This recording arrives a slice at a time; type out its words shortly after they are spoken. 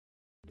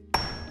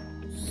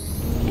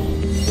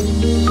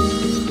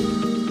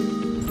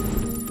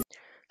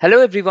Hello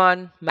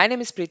everyone, my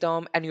name is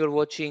Pritam and you're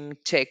watching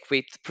Tech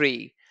with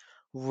Pri.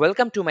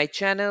 Welcome to my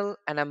channel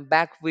and I'm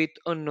back with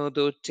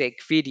another tech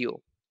video.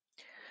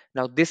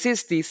 Now this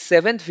is the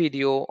seventh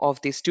video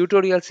of this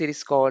tutorial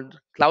series called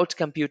Cloud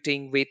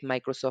Computing with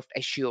Microsoft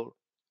Azure.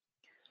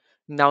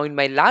 Now in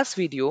my last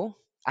video,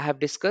 I have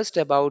discussed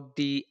about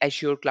the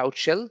Azure Cloud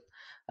Shell.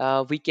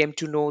 We came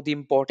to know the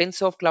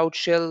importance of Cloud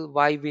Shell,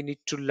 why we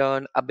need to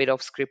learn a bit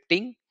of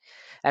scripting,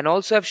 and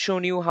also I've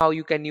shown you how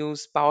you can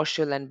use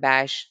PowerShell and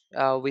Bash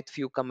with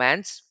few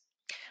commands,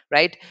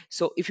 right?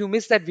 So if you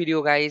missed that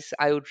video, guys,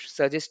 I would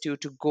suggest you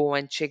to go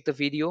and check the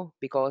video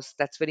because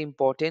that's very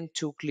important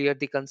to clear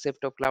the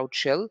concept of Cloud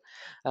Shell.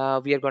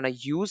 We are going to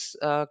use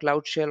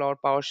Cloud Shell or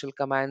PowerShell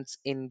commands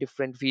in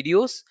different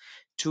videos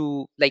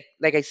to like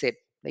I said,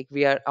 like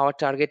we are our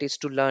target is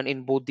to learn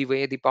in both the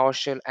way the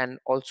PowerShell and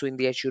also in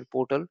the Azure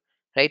portal,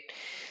 right?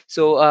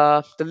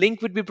 So the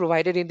link would be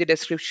provided in the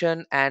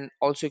description, and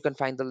also you can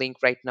find the link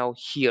right now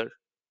here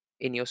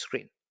in your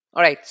screen.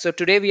 All right, so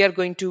today we are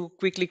going to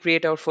quickly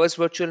create our first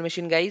virtual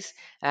machine, guys,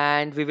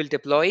 and we will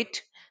deploy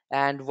it.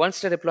 And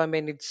once the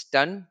deployment is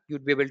done,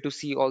 you'd be able to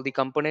see all the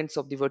components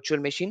of the virtual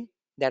machine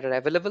that are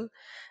available.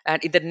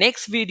 And in the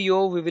next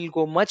video, we will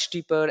go much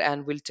deeper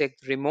and we'll take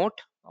the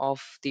remote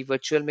of the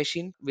virtual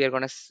machine. We are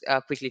going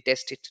to quickly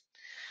test it.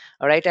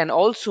 All right, and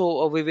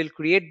also we will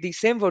create the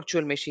same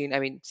virtual machine, I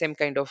mean, same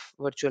kind of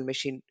virtual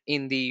machine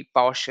in the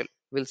PowerShell.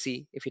 We'll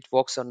see if it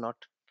works or not.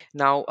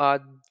 Now,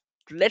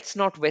 let's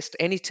not waste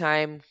any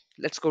time.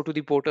 Let's go to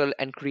the portal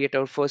and create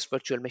our first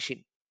virtual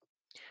machine.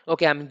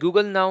 Okay, I'm in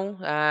Google now,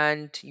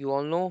 and you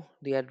all know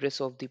the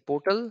address of the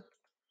portal.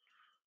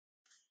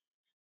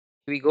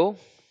 Here we go.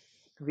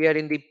 We are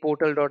in the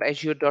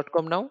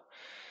portal.azure.com now.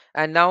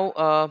 And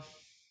now,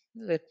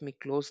 let me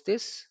close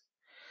this.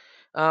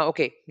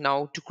 Okay,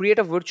 now to create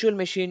a virtual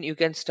machine, you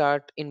can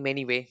start in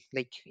many way.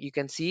 Like you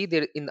can see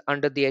there in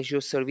under the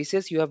Azure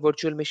services, you have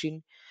virtual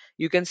machine.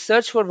 You can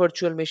search for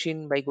virtual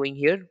machine by going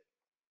here,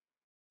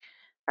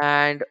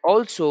 and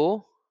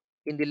also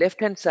in the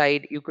left hand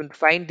side you can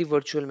find the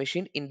virtual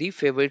machine in the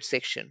favorite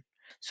section,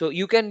 so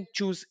you can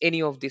choose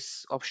any of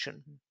this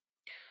option.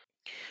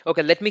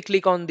 Okay, let me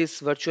click on this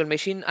virtual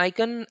machine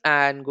icon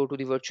and go to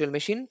the virtual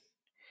machine.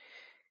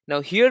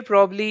 Now here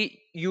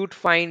probably you'd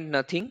find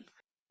nothing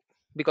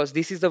because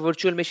this is the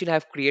virtual machine I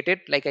have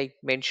created. Like I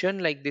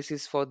mentioned, like this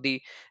is for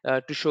the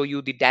to show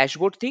you the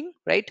dashboard thing,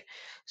 right?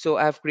 So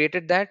I have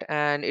created that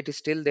and it is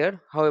still there.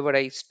 However,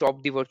 I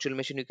stopped the virtual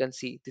machine. You can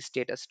see the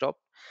status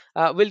stopped.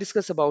 We'll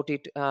discuss about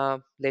it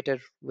later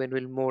when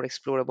we'll more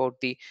explore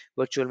about the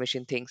virtual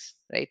machine things,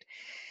 right?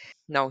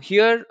 Now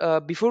here,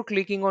 before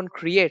clicking on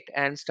create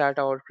and start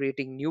our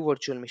creating new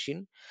virtual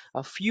machine,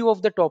 a few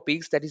of the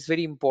topics that is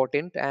very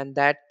important and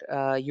that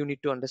you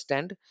need to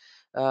understand.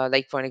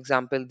 Like for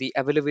example, the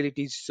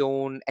availability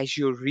zone,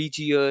 Azure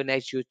region,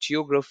 Azure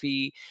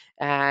geography,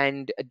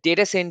 and a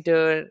data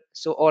center.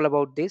 So all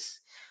about this.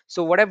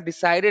 So what I've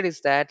decided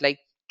is that like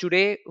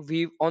today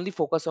we only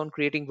focus on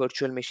creating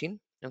virtual machine.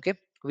 Okay,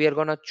 we are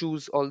gonna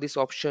choose all this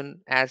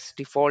option as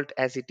default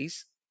as it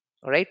is.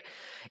 All right,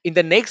 in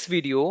the next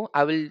video,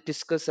 I will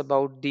discuss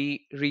about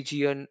the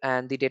region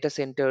and the data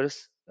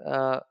centers,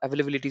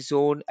 availability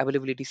zone,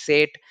 availability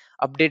set,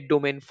 update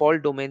domain,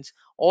 fault domains.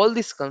 All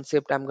this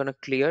concept I'm gonna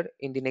clear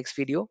in the next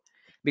video,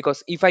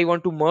 because if I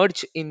want to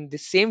merge in the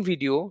same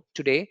video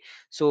today,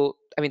 so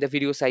I mean the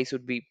video size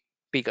would be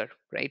bigger,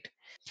 right?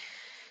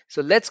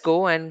 So let's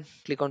go and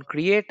click on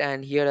create,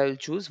 and here I will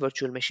choose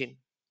virtual machine.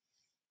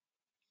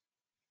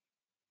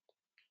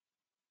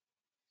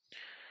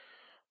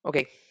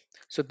 Okay,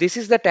 so this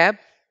is the tab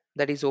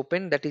that is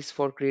open, that is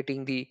for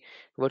creating the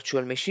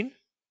virtual machine.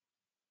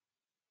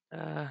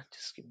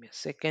 Just give me a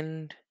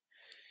second.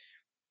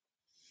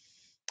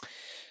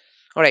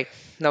 All right,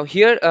 now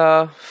here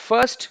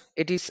first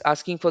it is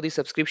asking for the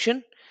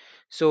subscription,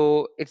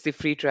 so it's the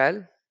free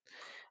trial.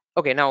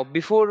 Okay, now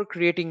before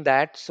creating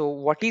that, so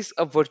what is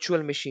a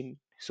virtual machine?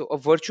 So a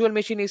virtual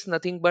machine is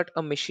nothing but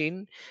a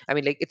machine, I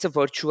mean like it's a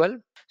virtual.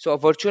 So a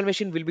virtual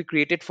machine will be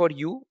created for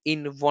you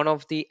in one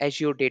of the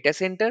Azure data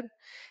center.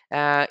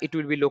 It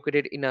will be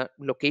located in a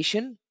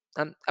location.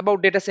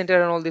 About data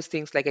center and all these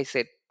things, like I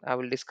said, I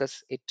will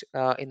discuss it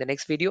in the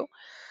next video.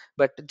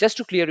 But just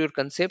to clear your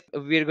concept,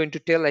 we are going to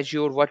tell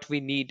Azure what we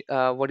need,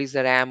 what is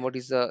the RAM, what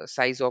is the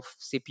size of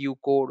CPU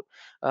core,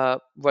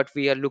 what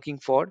we are looking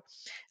for,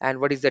 and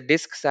what is the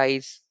disk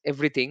size,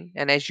 everything.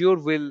 And Azure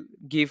will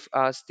give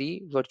us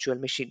the virtual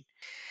machine.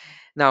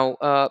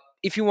 Now,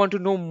 if you want to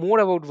know more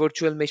about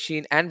virtual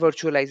machine and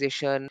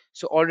virtualization,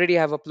 so already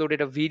I have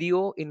uploaded a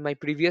video in my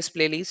previous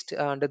playlist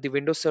under the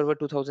Windows Server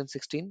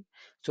 2016.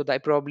 So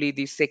that probably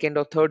the second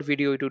or third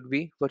video it would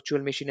be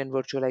virtual machine and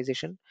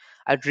virtualization.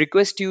 I'd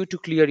request you to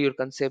clear your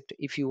concept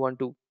if you want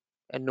to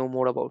know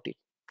more about it.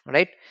 All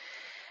right.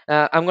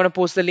 I'm going to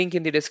post the link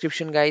in the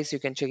description, guys. You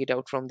can check it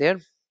out from there.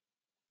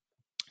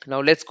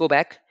 Now let's go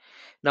back.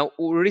 Now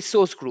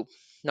resource group.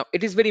 Now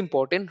it is very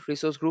important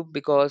resource group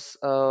because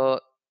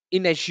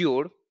in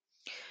Azure,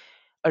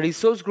 a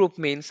resource group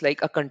means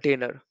like a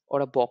container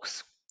or a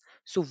box.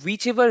 So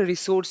whichever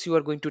resource you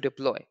are going to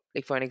deploy,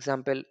 like for an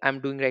example,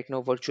 I'm doing right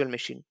now virtual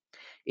machine.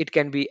 It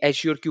can be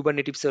Azure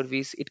Kubernetes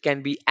service, it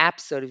can be app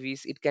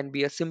service, it can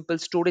be a simple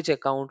storage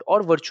account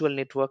or virtual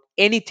network,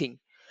 anything.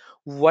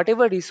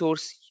 Whatever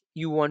resource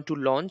you want to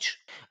launch,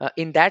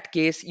 in that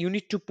case, you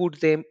need to put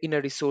them in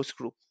a resource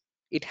group.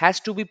 It has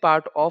to be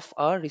part of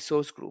a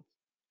resource group,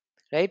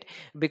 right?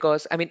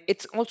 Because I mean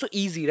it's also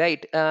easy,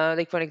 right?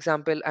 Like for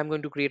example, I'm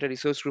going to create a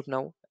resource group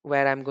now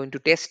where I'm going to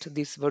test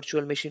this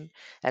virtual machine,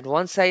 and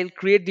once I'll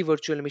create the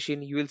virtual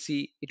machine, you will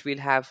see it will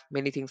have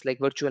many things like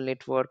virtual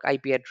network,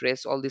 IP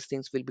address, all these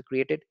things will be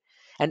created,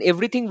 and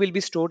everything will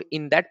be stored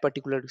in that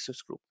particular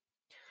resource group.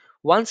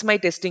 Once my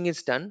testing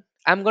is done,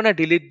 I'm going to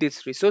delete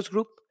this resource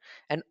group,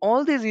 and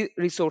all the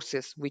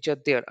resources which are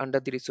there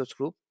under the resource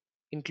group,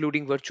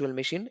 including virtual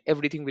machine,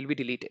 everything will be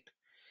deleted.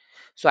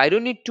 So I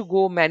don't need to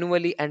go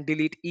manually and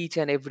delete each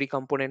and every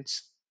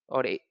components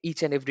or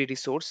each and every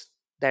resource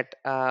that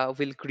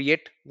will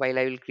create while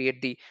I will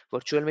create the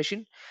virtual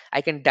machine.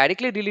 I can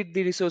directly delete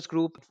the resource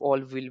group, all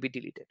will be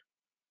deleted.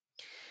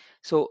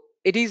 So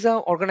it is a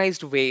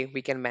organized way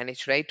we can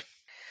manage, right?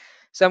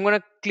 So I'm going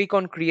to click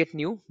on create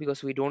new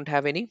because we don't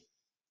have any,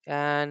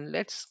 and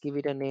let's give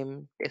it a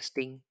name,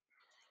 testing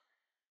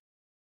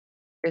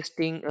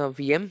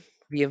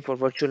VM for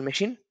virtual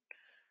machine,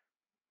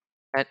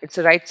 and it's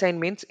a right sign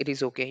means it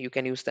is okay, you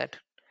can use that.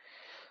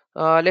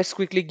 Let's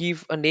quickly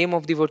give a name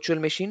of the virtual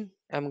machine.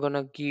 I'm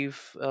gonna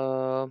give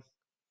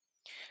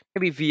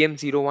maybe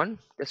VM01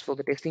 just for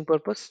the testing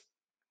purpose.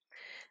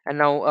 And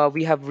now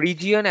we have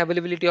region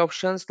availability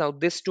options. Now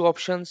these two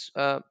options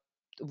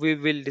we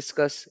will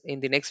discuss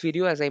in the next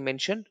video. As I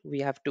mentioned,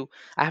 I have to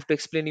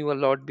explain you a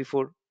lot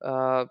before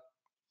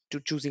to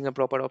choosing a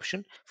proper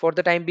option. For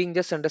the time being,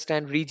 just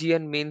understand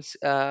region means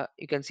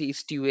you can see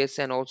East US,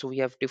 and also we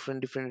have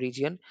different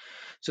region.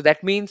 So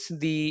that means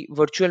the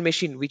virtual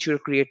machine which you're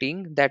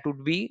creating, that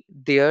would be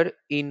there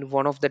in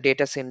one of the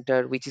data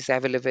center which is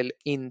available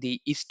in the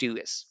East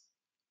US.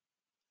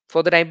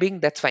 For the time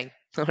being, that's fine.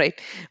 All right,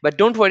 but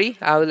don't worry,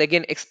 I will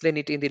again explain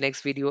it in the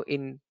next video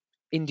in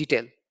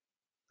detail.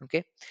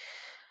 Okay,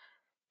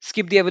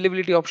 skip the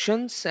availability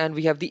options, and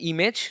we have the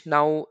image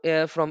now.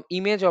 From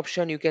image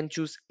option, you can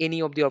choose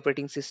any of the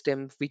operating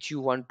system which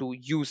you want to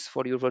use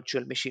for your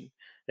virtual machine,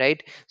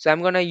 right? So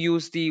I'm going to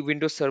use the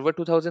Windows Server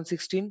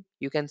 2016.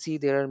 You can see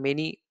there are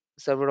many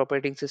server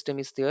operating system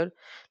is there,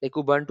 like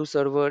Ubuntu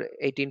Server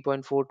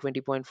 18.4,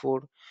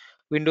 20.4,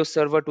 Windows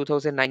Server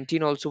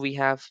 2019 also we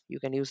have,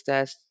 you can use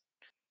that.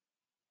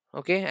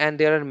 Okay, and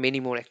there are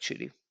many more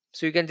actually.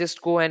 So you can just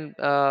go and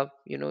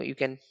you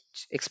can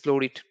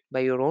explore it by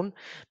your own,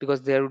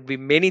 because there would be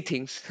many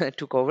things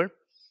to cover.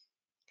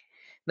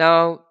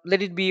 Now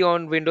let it be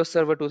on Windows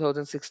Server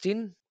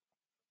 2016.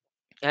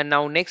 And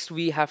now next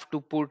we have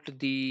to put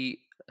the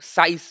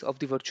size of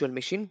the virtual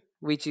machine,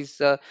 which is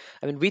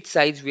which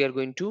size we are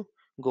going to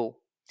go.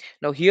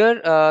 Now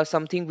here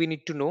something we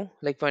need to know,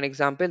 like for an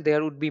example,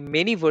 there would be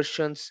many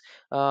versions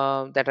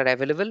that are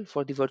available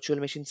for the virtual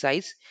machine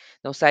size.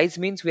 Now size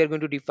means we are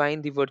going to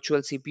define the virtual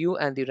CPU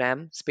and the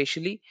RAM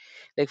specially.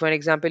 Like for an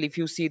example, if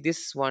you see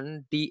this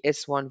one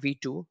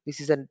DS1V2, this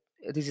is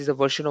a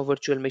version of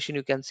virtual machine,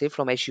 you can say,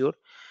 from Azure.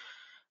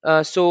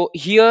 So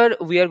here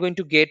we are going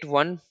to get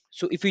one.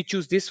 So if we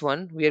choose this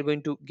one, we are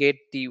going to get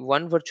the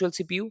one virtual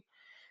CPU,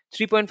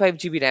 3.5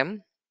 GB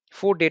RAM,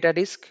 4 data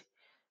disk,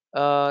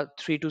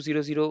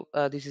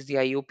 3200. This is the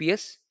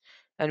IOPS,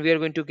 and we are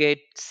going to get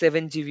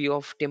 7 GB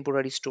of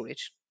temporary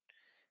storage,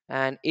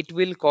 and it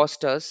will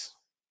cost us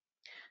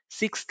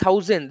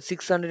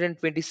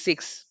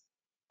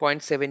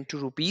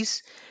 6,626.72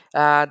 rupees.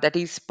 That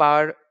is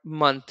per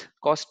month,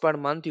 cost per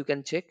month, you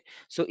can check.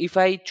 So if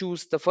I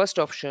choose the first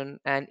option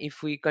and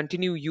if we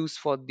continue use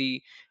for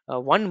the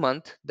 1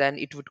 month, then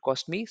it would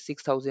cost me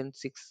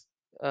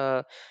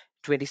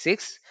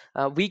 6,626.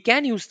 We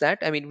can use that.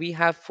 I mean, we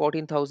have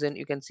 14,000,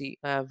 you can see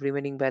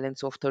remaining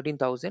balance of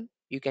 13,000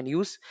 you can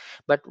use.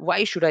 But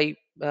why should I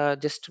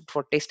just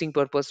for testing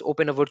purpose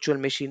open a virtual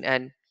machine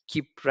and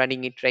keep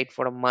running it, right,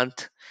 for a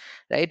month?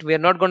 Right, we are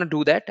not going to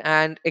do that.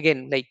 And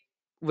again, like,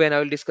 when I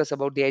will discuss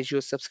about the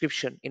Azure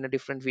subscription in a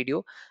different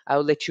video, I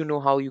will let you know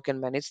how you can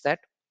manage that.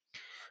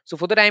 So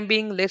for the time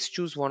being, let's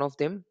choose one of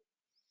them.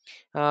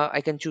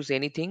 I can choose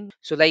anything.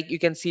 So like you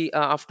can see,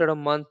 after a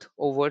month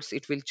overs,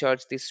 it will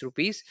charge this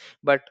rupees,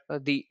 but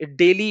the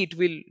daily it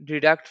will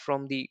deduct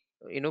from the,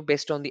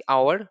 based on the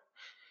hour.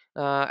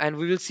 And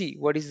we will see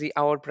what is the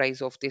hour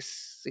price of this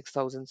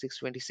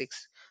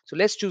 6,626. So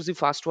let's choose the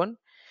fast one.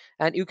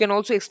 And you can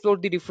also explore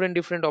the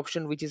different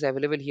option which is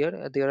available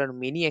here. There are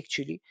many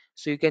actually.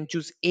 So you can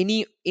choose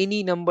any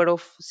number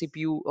of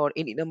CPU or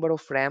any number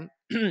of RAM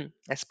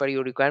as per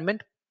your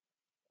requirement.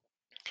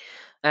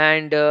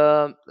 And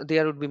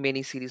there would be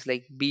many series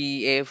like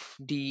B, F,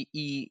 D,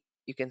 E,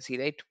 you can see,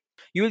 right?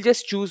 You will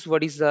just choose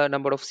what is the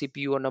number of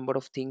CPU or number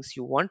of things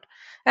you want,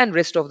 and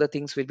rest of the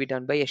things will be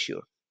done by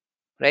Azure,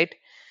 right?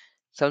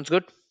 Sounds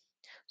good.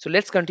 So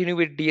let's continue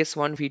with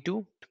DS1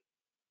 V2.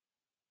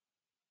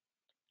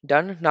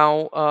 Done.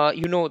 Now,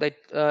 you know that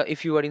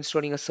if you are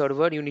installing a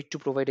server, you need to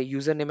provide a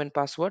username and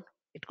password.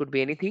 It could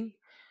be anything.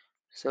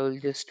 So I'll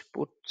just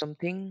put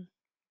something,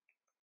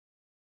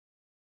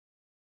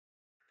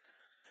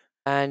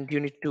 and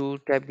you need to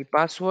type the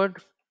password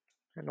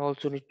and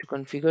also need to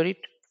configure it.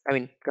 I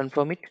mean,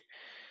 confirm it.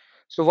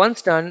 So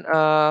once done,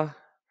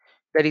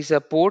 there is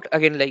a port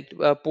again, like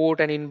port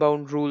and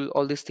inbound rule.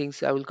 All these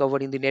things I will cover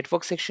in the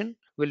network section.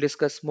 We'll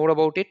discuss more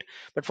about it.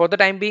 But for the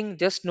time being,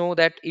 just know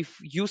that if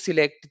you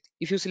select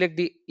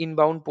the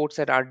inbound ports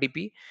at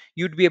RDP,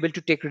 you'd be able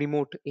to take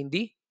remote in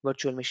the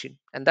virtual machine,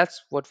 and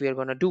that's what we are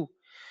gonna do.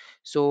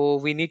 So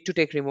we need to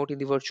take remote in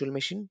the virtual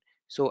machine.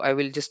 So I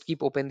will just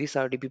keep open this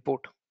RDP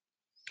port,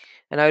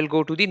 and I will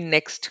go to the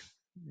next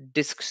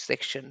disk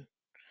section.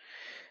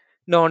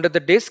 Now under the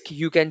disk,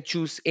 you can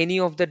choose any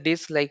of the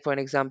disks, like for an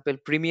example,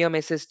 premium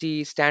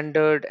SSD,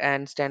 standard,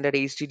 and standard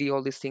HDD.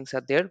 All these things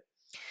are there.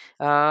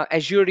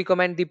 Azure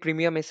recommend the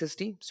premium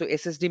SSD. So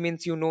SSD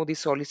means the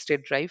solid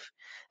state drive,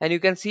 and you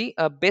can see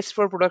best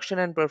for production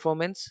and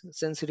performance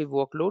sensitive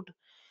workload.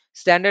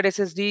 Standard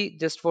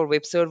SSD just for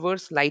web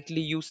servers,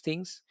 lightly used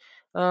things.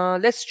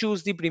 Let's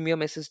choose the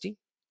premium SSD.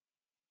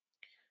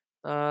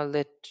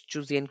 Let's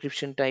choose the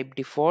encryption type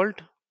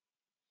default,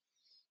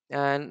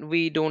 and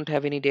we don't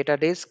have any data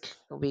disk.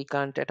 We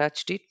can't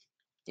attach it.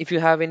 If you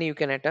have any, you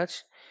can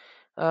attach.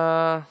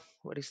 uh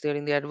what is there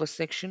in the adverse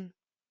section?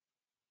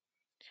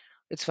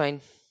 It's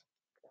fine.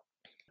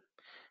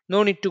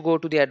 No need to go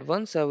to the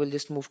advanced. I will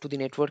just move to the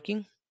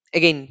networking.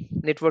 Again,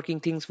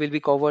 networking things will be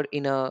covered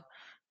in a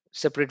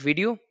separate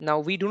video. Now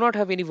we do not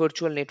have any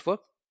virtual network.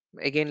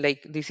 Again,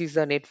 like this is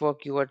the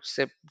network you are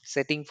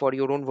setting for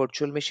your own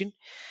virtual machine.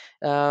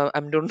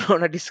 I don't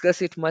want to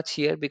discuss it much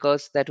here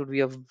because that would be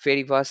a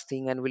very vast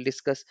thing, and we'll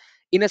discuss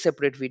in a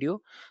separate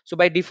video. So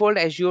by default,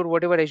 Azure,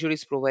 whatever Azure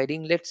is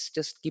providing, let's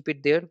just keep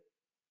it there.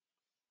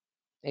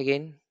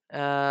 Again,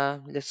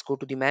 let's go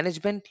to the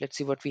management. Let's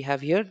see what we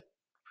have here.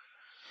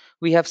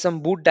 We have some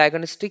boot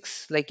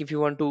diagnostics, like if you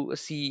want to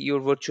see your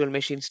virtual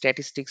machine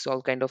statistics,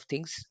 all kind of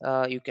things,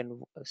 you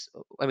can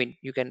I mean,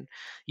 you can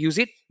use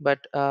it, but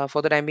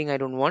for the time being I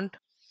don't want.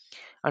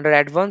 Under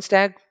advanced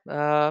tag,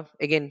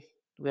 again,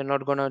 we're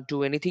not gonna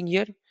do anything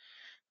here.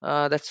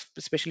 That's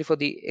especially for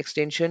the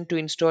extension to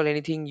install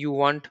anything you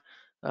want.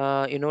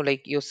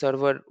 Like your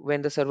server,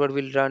 when the server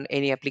will run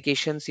any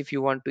applications, if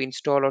you want to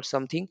install or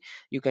something,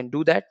 you can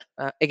do that.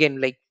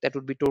 Again, like that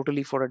would be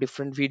totally for a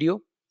different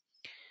video.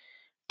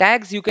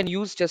 Tags you can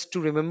use just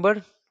to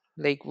remember,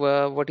 like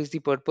what is the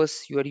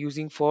purpose you are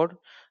using for.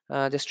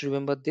 Just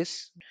remember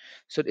this.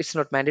 So it's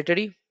not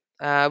mandatory.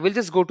 We'll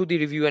just go to the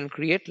review and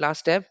create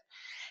last tab,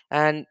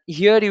 and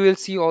here you will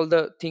see all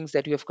the things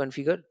that you have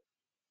configured.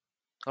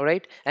 All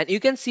right, and you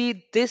can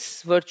see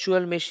this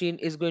virtual machine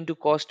is going to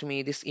cost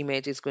me, this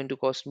image is going to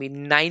cost me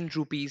 9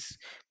 rupees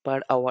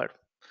per hour.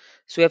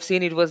 So I've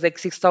seen it was like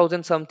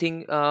 6,000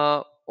 something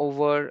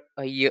over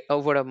a year,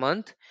 over a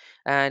month,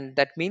 and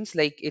that means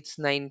like it's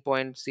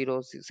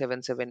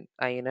 9.077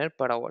 INR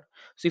per hour.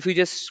 So if you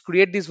just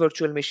create this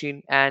virtual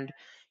machine and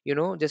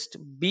just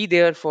be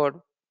there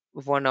for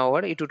 1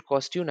 hour, it would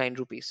cost you 9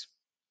 rupees.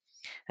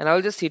 And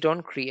I'll just hit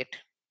on create,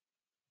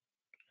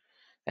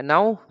 and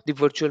now the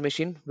virtual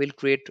machine will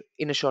create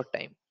in a short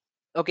time.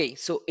 Okay,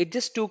 so it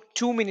just took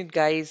 2 minutes,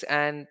 guys,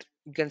 and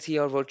you can see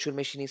our virtual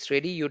machine is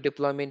ready. Your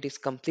deployment is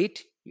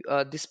complete.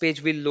 This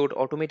page will load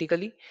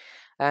automatically.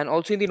 And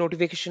also in the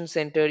notification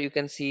center, you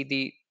can see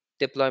the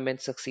deployment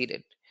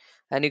succeeded.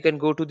 And you can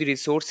go to the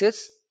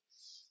resources.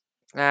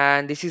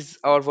 And this is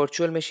our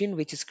virtual machine,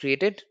 which is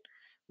created,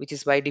 which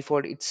is by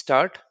default, it's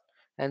start.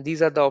 And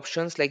these are the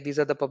options, like these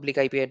are the public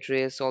IP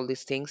address, all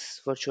these things,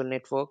 virtual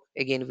network.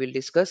 Again, we'll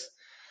discuss.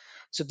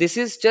 So this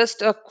is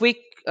just a quick,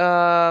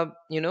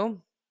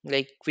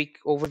 like quick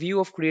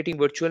overview of creating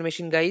virtual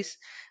machine, guys.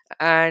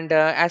 And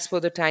as for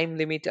the time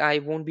limit, I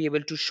won't be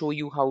able to show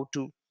you how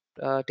to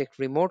take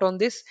remote on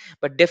this,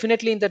 but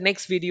definitely in the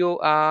next video,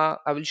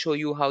 I will show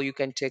you how you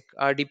can take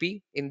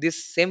RDP in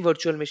this same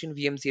virtual machine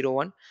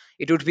VM01.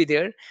 It would be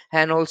there,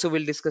 and also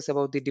we'll discuss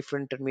about the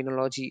different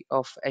terminology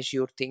of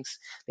Azure things,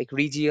 like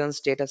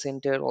regions, data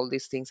center, all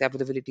these things,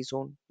 availability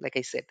zone, like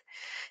I said.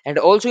 And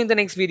also in the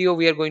next video,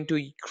 we are going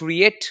to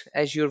create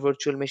Azure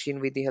virtual machine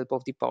with the help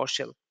of the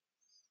PowerShell.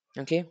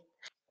 Okay.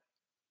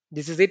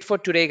 This is it for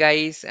today,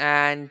 guys.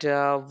 And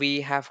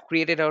we have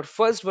created our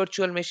first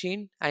virtual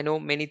machine. I know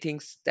many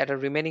things that are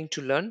remaining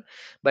to learn,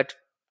 but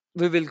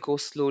we will go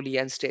slowly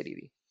and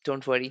steadily.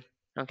 Don't worry.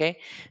 Okay.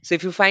 So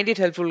if you find it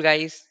helpful,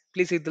 guys,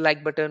 please hit the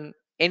like button.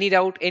 Any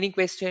doubt, any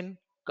question,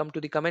 come to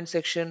the comment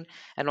section,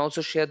 and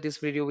also share this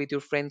video with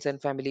your friends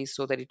and families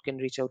so that it can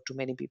reach out to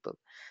many people.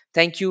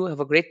 Thank you. Have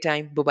a great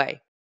time.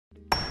 Bye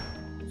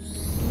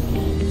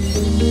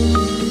bye.